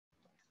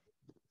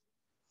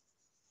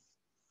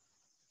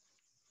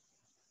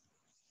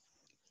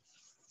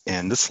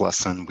In this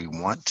lesson, we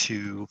want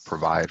to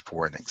provide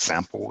for an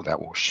example that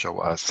will show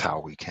us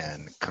how we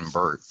can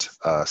convert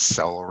a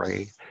cell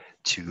array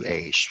to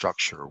a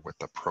structure with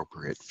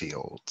appropriate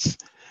fields.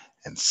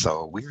 And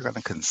so we're going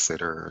to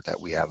consider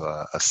that we have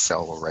a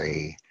cell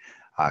array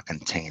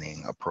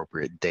containing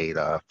appropriate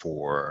data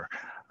for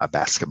a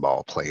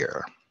basketball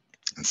player.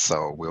 And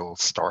so we'll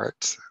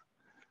start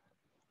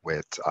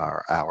with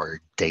our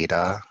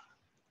data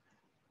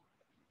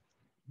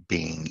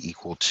being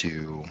equal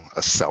to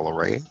a cell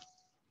array.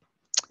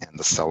 And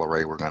the cell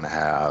array, we're going to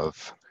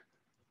have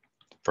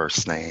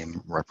first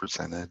name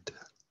represented,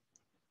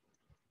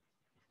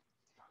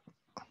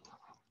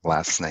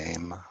 last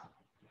name,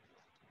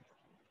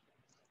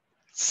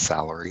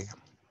 salary.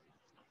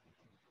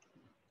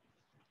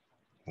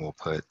 We'll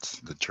put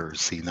the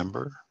jersey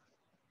number,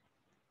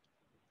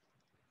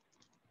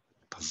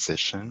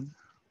 position,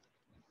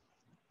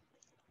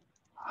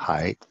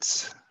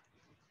 height,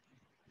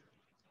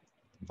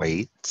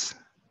 weight,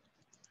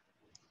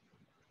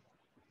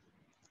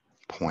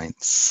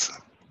 points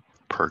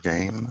per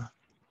game.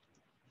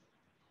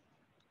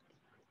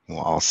 We'll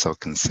also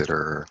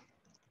consider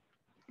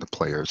the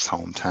player's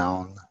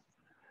hometown,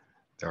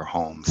 their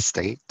home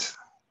state,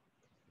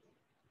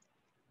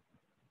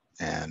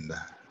 and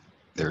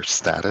their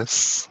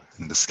status.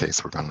 In this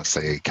case, we're going to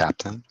say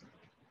captain.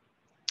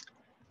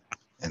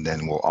 And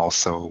then we'll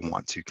also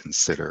want to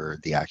consider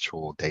the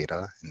actual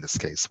data. In this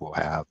case, we'll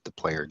have the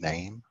player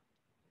name,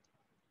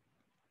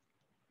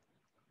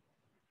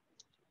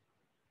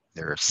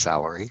 their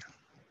salary,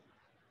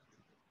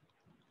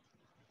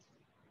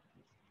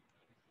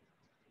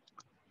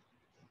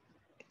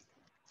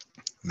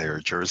 their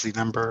jersey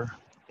number,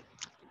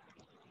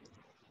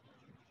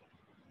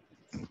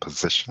 and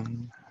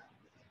position,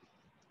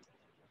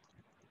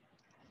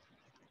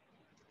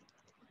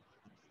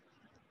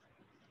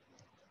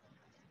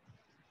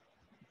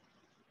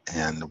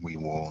 and we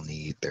will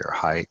need their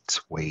height,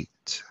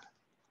 weight,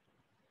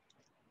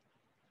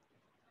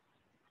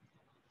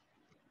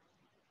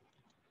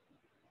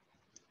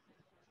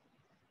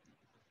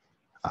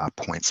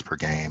 points per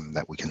game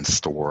that we can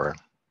store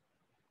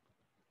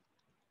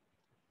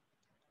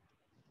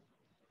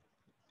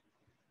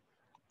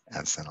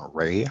as an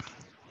array,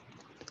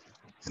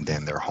 and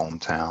then their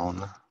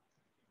hometown,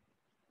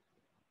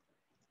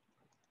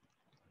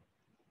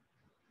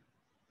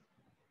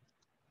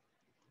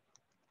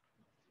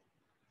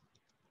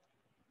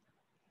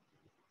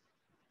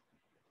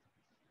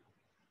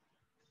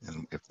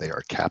 and if they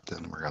are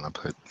captain, we're going to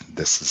put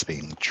this as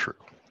being true.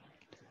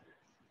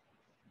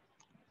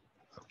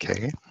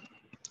 Okay,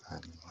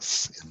 and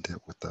let's end it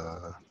with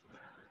a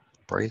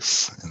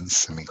brace and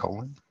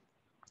semicolon.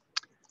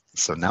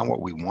 So now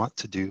what we want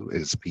to do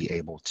is be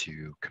able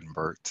to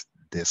convert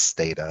this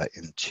data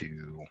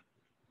into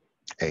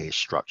a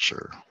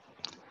structure.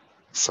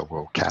 So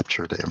we'll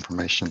capture the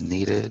information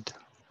needed.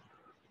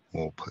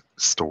 We'll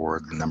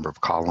store the number of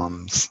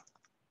columns.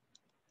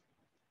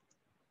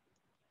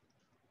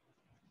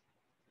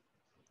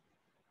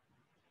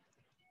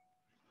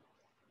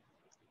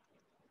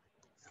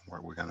 And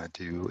what we're going to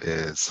do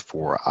is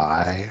for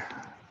I,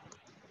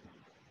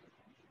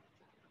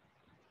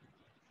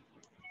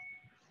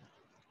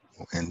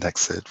 we'll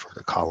index it for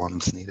the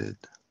columns needed,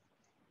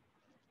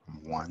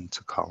 from 1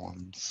 to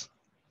columns.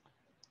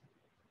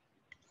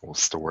 We'll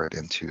store it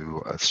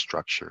into a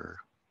structure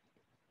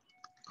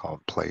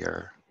called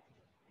player.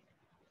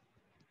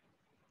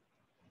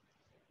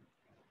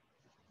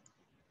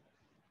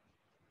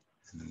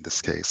 And in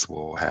this case,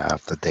 we'll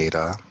have the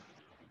data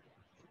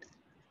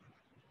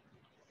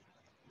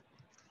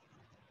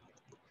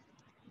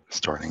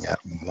starting at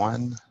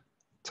 1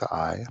 to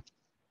I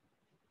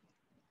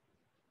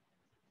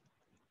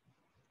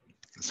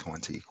is going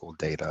to equal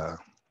data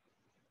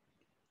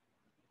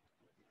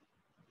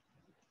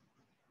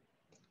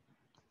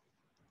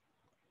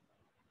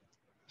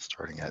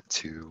starting at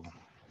 2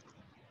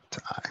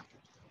 to I.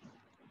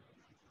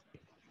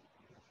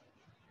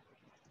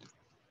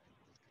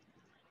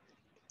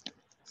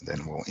 And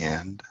then we'll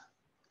end.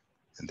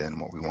 And then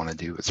what we want to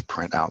do is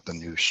print out the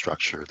new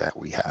structure that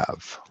we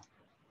have.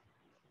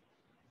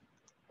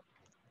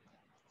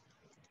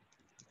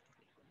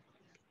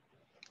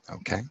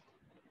 Okay.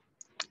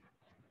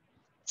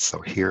 So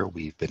here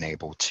we've been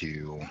able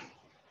to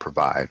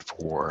provide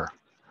for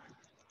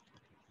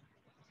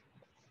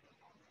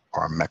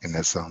our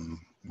mechanism.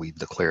 We've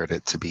declared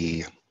it to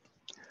be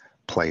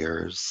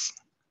players.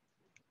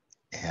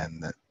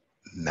 And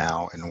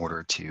now in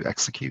order to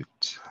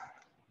execute,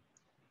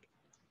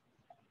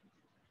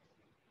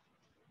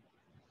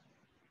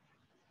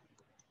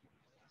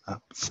 it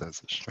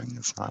says the string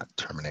is not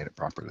terminated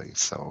properly.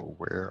 So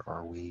where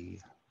are we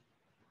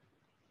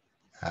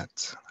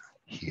at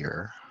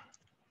here?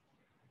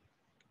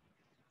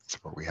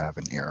 That's where we have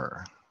an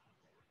error.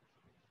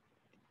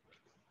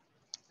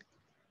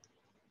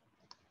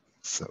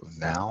 So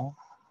now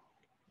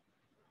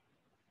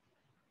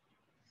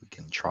we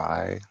can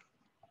try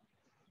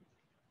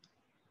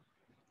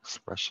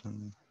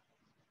expression.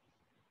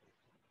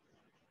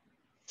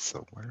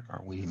 So where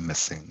are we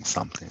missing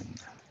something?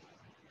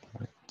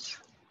 Right.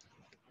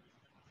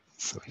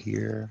 So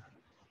here,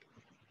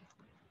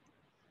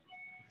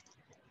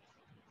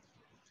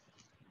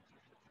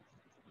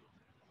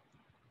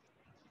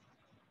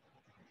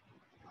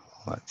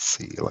 let's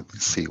see, let me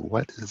see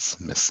what is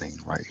missing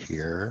right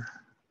here.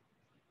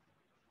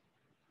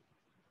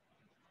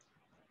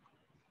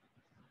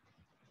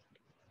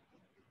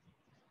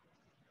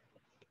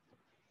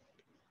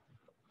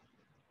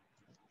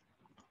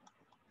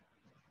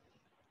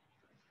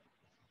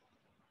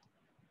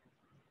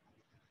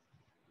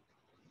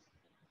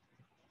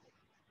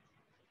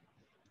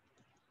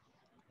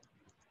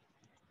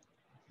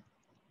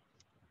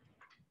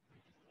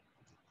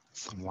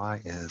 So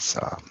why is,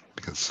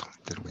 because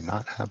did we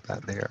not have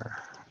that there?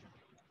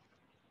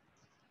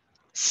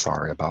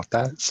 Sorry about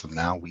that. So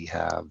now we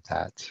have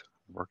that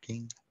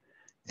working,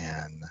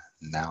 and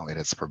now it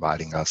is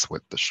providing us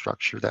with the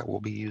structure that we'll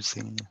be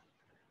using.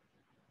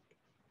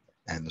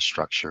 And the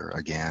structure,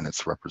 again,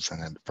 it's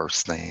represented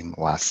first name,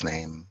 last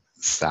name,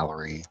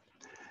 salary,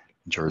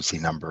 jersey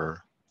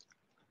number,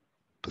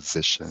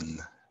 position,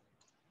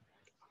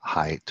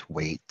 height,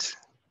 weight,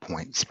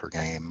 points per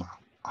game,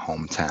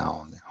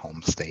 hometown,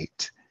 home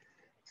state,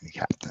 and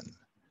captain.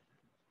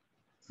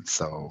 And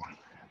so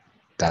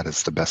that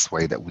is the best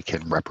way that we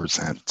can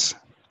represent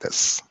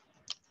this.